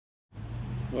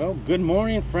Well, good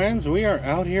morning, friends. We are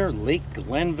out here at Lake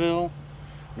Glennville,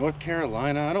 North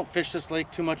Carolina. I don't fish this lake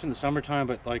too much in the summertime,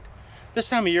 but like this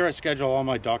time of year I schedule all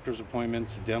my doctor's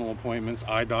appointments, dental appointments.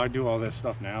 I do all this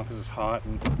stuff now because it's hot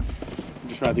and I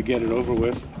just rather get it over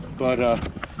with. But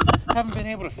haven't been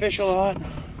able to fish a lot.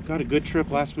 Got a good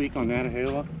trip last week on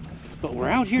Nantahala. But we're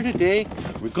out here today.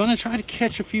 We're gonna try to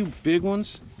catch a few big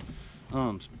ones.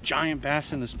 Some giant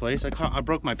bass in this place. I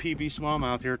broke my PB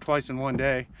smallmouth here twice in one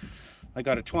day. I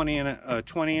got a 20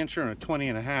 incher and a 20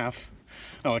 and a half.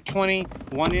 No, a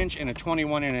 21 inch and a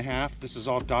 21 and a half. This is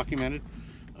all documented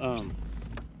on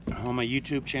my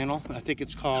YouTube channel. I think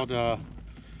it's called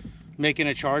Making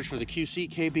a Charge for the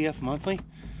QCKBF monthly.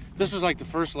 This was like the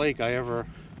first lake I ever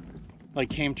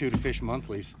came to fish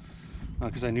monthlies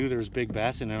because I knew there was big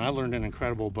bass in it, and I learned an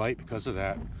incredible bite because of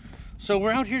that. So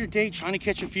we're out here today trying to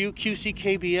catch a few.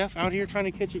 QCKBF out here trying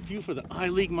to catch a few for the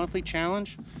iLeague monthly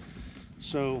challenge.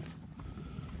 So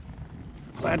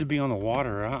glad to be on the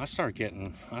water. I start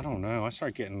getting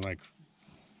like,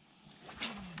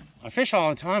 I fish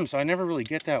all the time, so I never really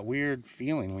get that weird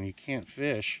feeling when you can't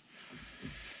fish.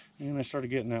 And I started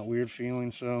getting that weird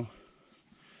feeling, so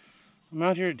I'm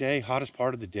out here today, hottest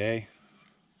part of the day.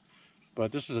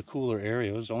 But this is a cooler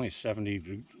area. It was only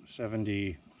 73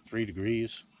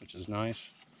 degrees, which is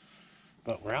nice.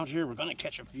 But we're out here, we're gonna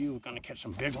catch a few, we're gonna catch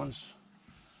some big ones.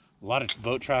 A lot of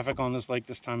boat traffic on this lake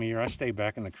this time of year. I stay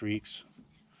back in the creeks,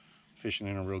 fishing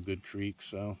in a real good creek,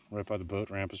 so right by the boat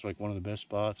ramp is like one of the best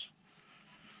spots.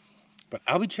 But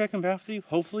I'll be checking back with you,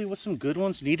 hopefully with some good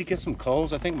ones. Need to get some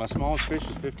culls. I think my smallest fish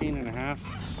is 15 and a half.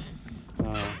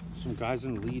 Some guys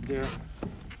in the lead there.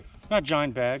 Not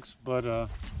giant bags, but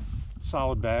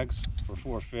solid bags for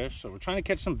 4 fish. So we're trying to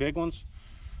catch some big ones.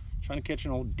 Trying to catch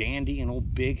an old dandy, an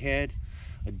old big head,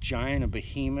 a giant, a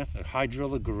behemoth, a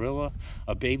hydrilla gorilla,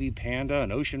 a baby panda,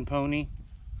 an ocean pony.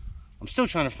 I'm still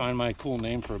trying to find my cool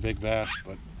name for a big bass,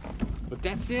 but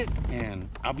that's it, and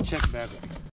I'll be checking back.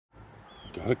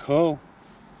 Got a cull.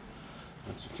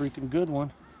 That's a freaking good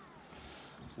one.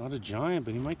 It's not a giant,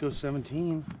 but he might go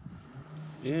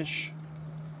 17-ish.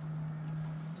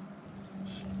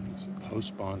 Post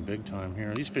spawn big time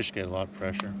here. These fish get a lot of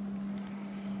pressure.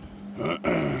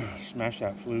 Smash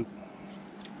that fluke.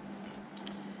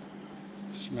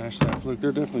 Smash that fluke.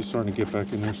 They're definitely starting to get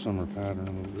back in their summer pattern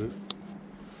a little bit.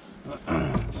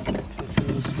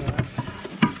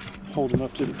 Hold him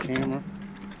up to the camera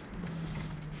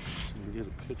so we can get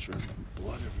a picture.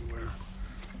 Blood everywhere.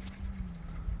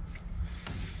 I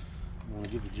don't want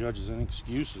to give the judges any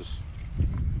excuses.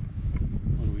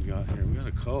 What do we got here? We got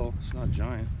a cull. It's not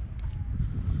giant.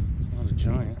 It's not a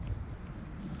giant.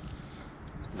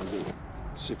 It's maybe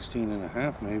 16 and a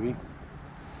half, maybe.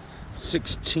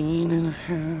 16 and a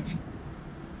half.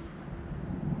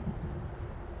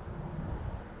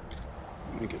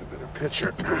 Let me get a better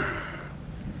picture.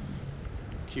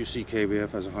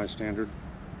 QCKBF has a high standard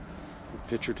of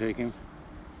picture taking.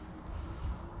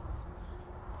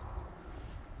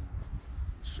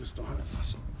 It's just on it.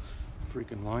 That's a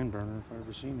freaking line burner if I've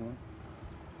ever seen one.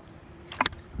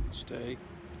 Stay.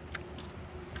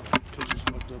 Picture's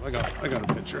fucked up. I got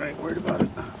a picture. I ain't worried about it.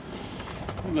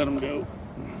 We'll let him go.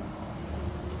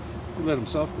 We'll let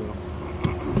himself go.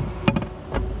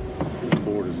 This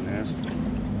board is nasty.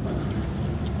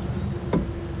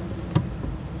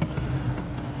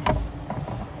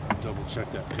 Double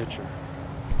check that picture.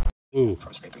 Ooh,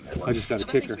 I just got a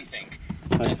kicker.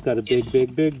 I just got a big.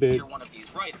 One of these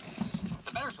vitamins.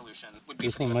 The better solution would be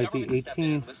this one might be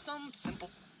 18. with some simple.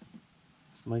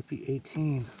 Might be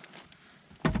 18.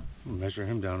 I'll measure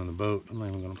him down in the boat. I'm not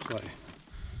even gonna play.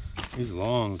 He's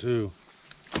long too.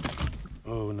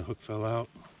 Oh, and the hook fell out.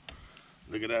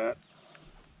 Look at that.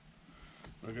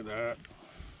 Look at that.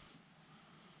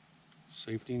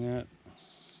 Safety net.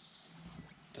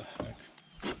 What the heck?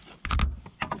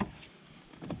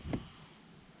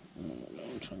 Oh no,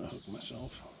 I'm trying to hook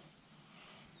myself.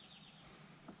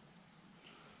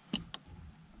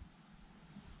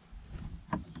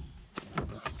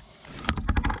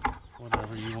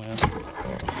 Whatever you went.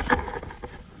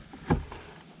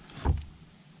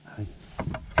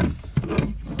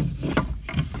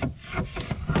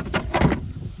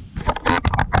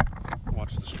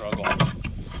 Watch the struggle.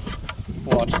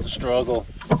 Watch the struggle.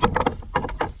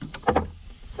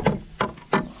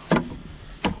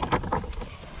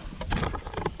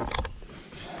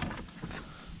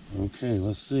 Okay,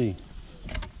 let's see.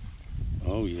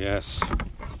 Oh yes,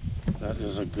 that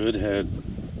is a good head.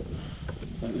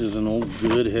 That is an old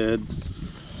good head.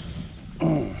 I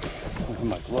have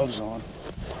my gloves on.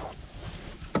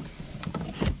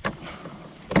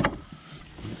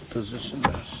 Position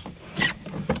this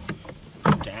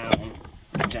down.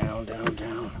 down, down,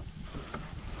 down.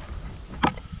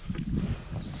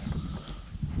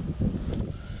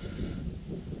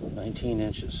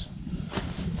 Inches.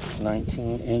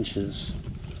 19 inches.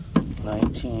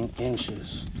 19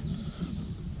 inches.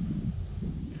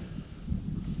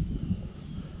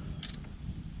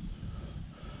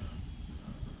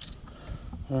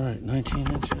 All right,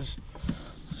 19 inches.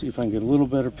 See if I can get a little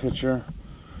better picture,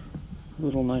 a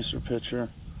little nicer picture.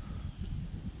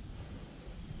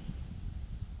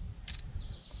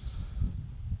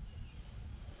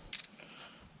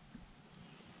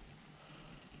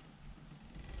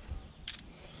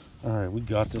 All right, we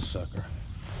got this sucker.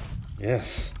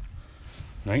 Yes,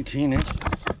 19 inches.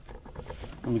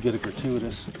 Let me get a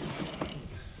gratuitous.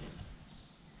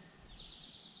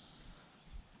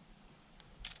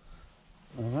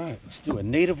 All right, let's do a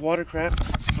native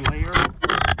watercraft Slayer.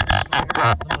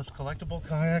 The most collectible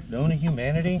kayak known to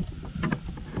humanity.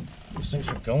 These things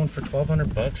are going for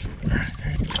 1,200 bucks.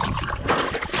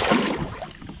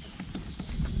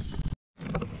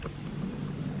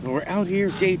 Well, we're out here,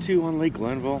 day 2 on Lake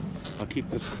Glennville. I'll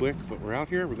keep this quick, but we're out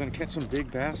here. We're gonna catch some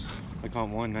big bass. I caught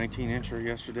one 19-incher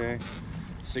yesterday,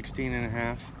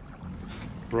 16.5.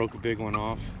 Broke a big one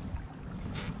off.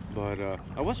 But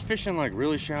I was fishing like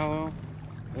really shallow,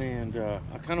 and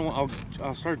I kind of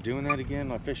I'll start doing that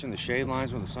again. I fish in the shade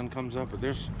lines when the sun comes up, but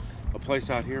there's a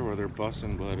place out here where they're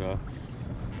busting, but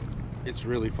it's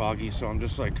really foggy, so I'm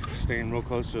just like staying real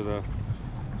close to the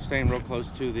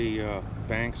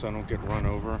bank so I don't get run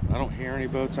over. I don't hear any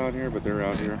boats out here, but they're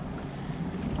out here.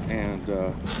 And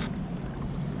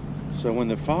so when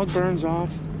the fog burns off,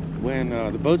 when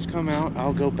the boats come out,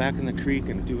 I'll go back in the creek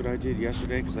and do what I did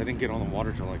yesterday, because I didn't get on the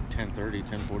water till like 10:30,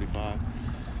 10:45.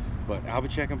 But I'll be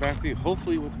checking back with you,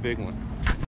 hopefully with a big one.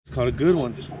 It's caught a good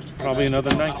one. Probably another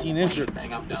 19-incher.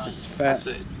 This is fat.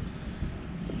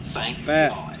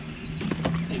 Fat.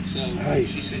 Hey.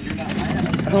 She said, "You're not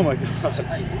mad." Oh my God.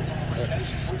 What a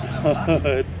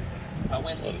stud. What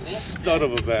a stud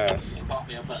of a bass. I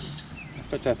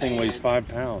bet that thing weighs 5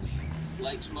 pounds.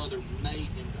 Lake's mother made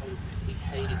him go. He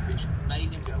hated fishing.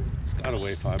 Made him go. It's got to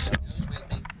weigh 5 pounds.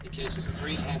 He catches a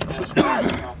 3.5 pound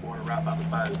top water right by the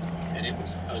boat, and it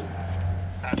was over.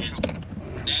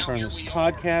 Turn this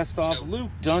podcast off.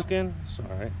 Luke Duncan.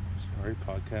 Sorry,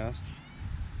 podcast.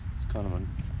 It's kind of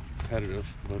repetitive,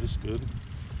 but it's good.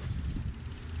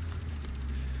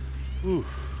 Ooh.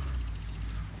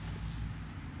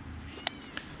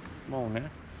 Come on now.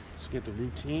 Let's get the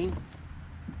routine.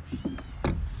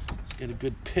 Let's get a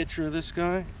good picture of this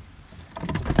guy.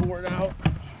 Get the board out.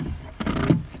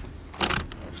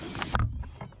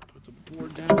 Put the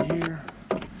board down here.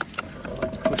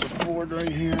 Put the board right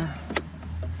here.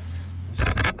 Let's see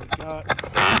what we got.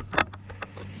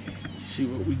 Let's see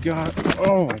what we got.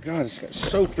 Oh my God, this guy's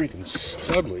so freaking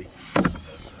studly.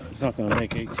 He's not gonna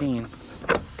make 18.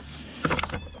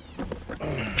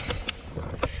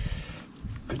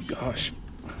 Good gosh,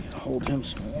 I gotta hold him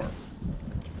some more.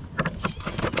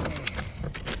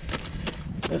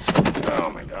 This, oh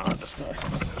my God, this guy.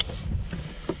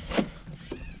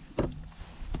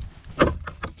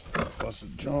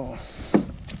 Busted jaw.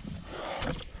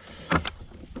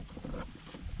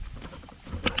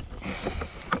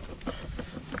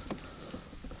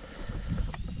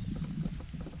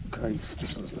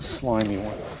 This is a slimy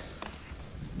one.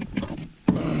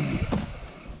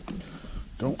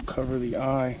 Don't cover the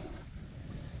eye.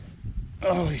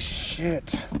 Holy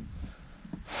shit.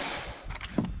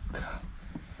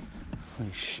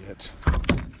 Holy shit.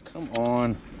 Come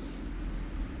on.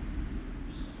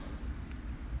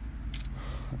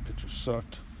 That picture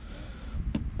sucked.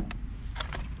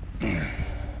 That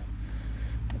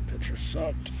picture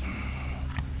sucked.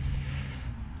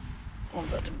 I'm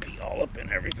about to be all up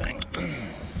in everything.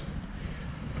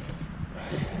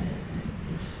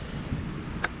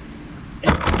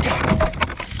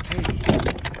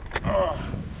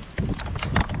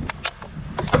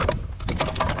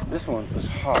 This one is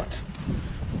hot.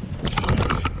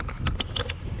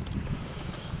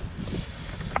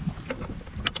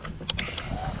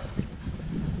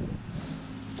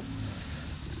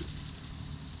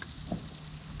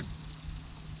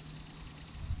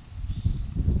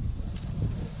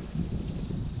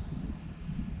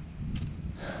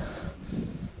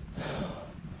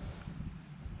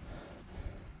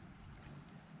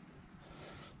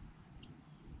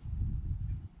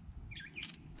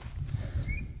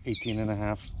 Eighteen and a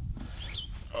half.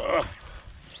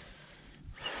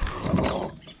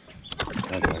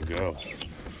 That gotta go.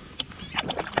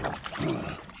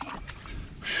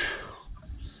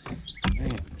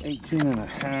 Man, 18 and a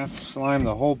half. Slime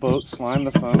the whole boat, slime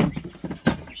the phone.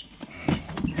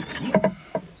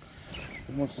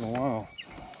 once in a while.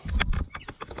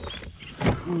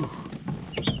 Ooh.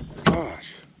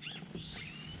 Gosh.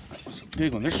 That was a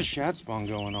big one. There's a shad spawn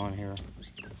going on here.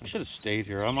 I should have stayed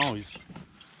here. I'm always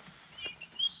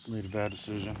made a bad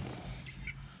decision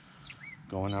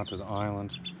going out to the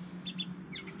island.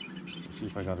 Let's see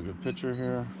if I got a good picture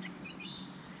here.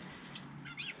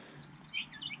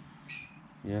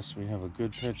 Yes, we have a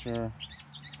good picture.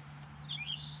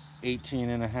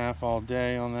 18.5 all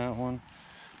day on that one.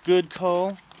 Good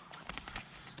cull.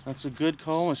 That's a good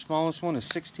cull. My smallest one is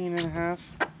 16.5.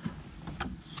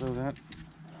 So that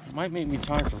might make me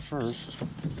tie for first.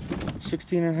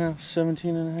 16.5,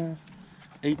 17.5,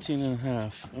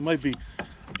 18.5. I might be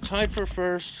tied for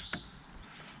first.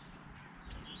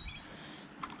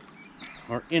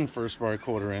 Or in first by a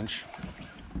 1/4 inch.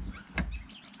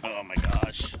 Oh my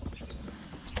gosh.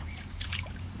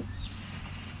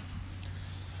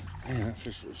 Man, that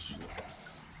fish was...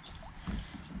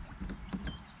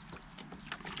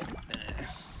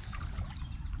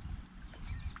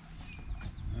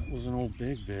 That was an old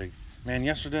big. Man,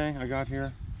 yesterday I got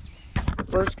here,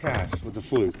 first cast with the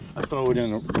fluke. I throw it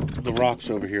in the rocks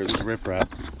over here, this riprap.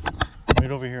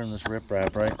 Right over here in this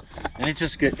riprap, right? And it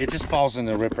just falls in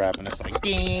the riprap and it's like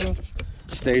ding!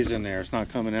 Stays in there, it's not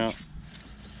coming out.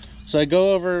 So I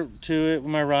go over to it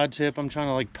with my rod tip, I'm trying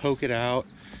to like poke it out.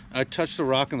 I touch the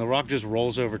rock and the rock just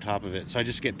rolls over top of it. So I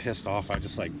just get pissed off. I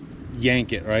just like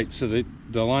yank it, right? So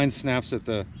the line snaps at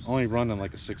the, only running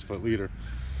like a 6-foot leader.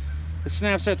 It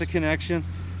snaps at the connection.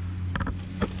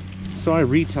 So I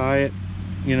retie it,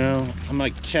 you know. I'm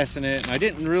like chesting it. And I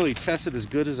didn't really test it as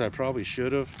good as I probably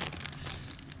should have.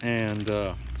 And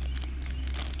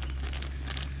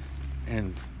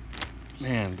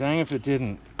man, dang if it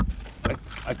didn't.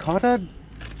 I caught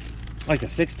like a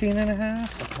 16.5. I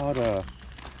caught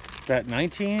that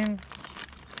 19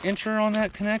 incher on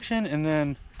that connection, and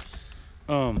then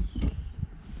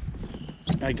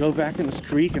I go back in this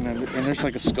creek and there's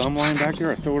like a scum line back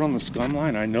there. I throw it on the scum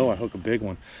line. I know I hook a big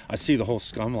one. I see the whole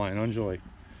scum line unjoy.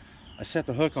 I set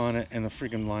the hook on it and the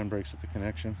freaking line breaks at the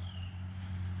connection.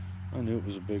 I knew it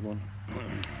was a big one.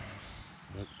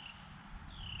 But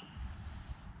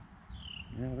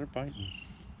yeah, they're biting.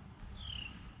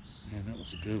 Man, that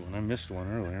was a good one. I missed one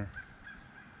earlier.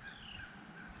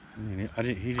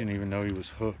 He didn't even know he was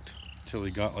hooked until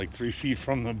he got like 3 feet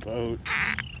from the boat.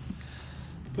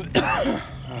 But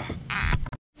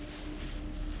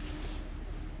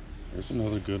there's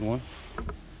another good one.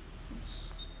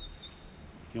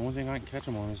 The only thing I can catch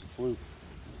him on is the fluke.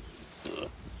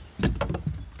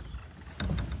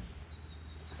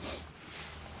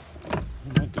 I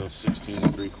might go 16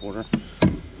 3/4. I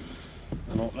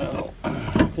don't know.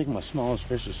 I think my smallest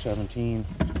fish is 17.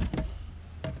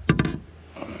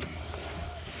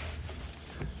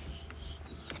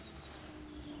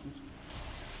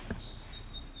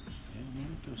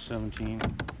 Go 17.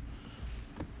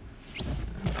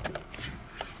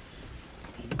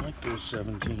 I might go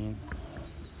 17.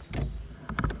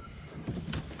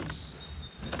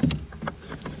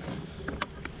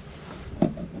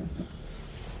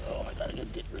 Oh, I gotta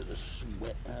get rid of this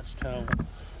wet ass towel.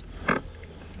 Oh,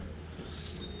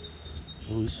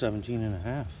 he's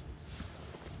 17.5.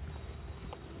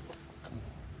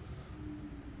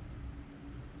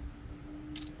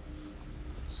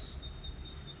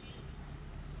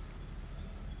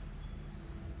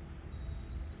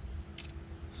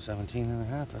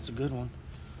 17.5, that's a good one.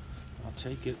 I'll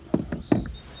take it. It's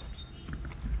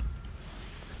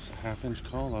a 1/2 inch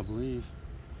call, I believe.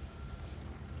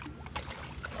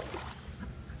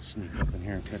 Sneak up in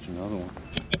here and catch another one.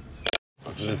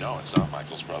 Actually, no, it's not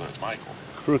Michael's brother, it's Michael.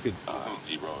 Crooked.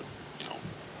 D Road.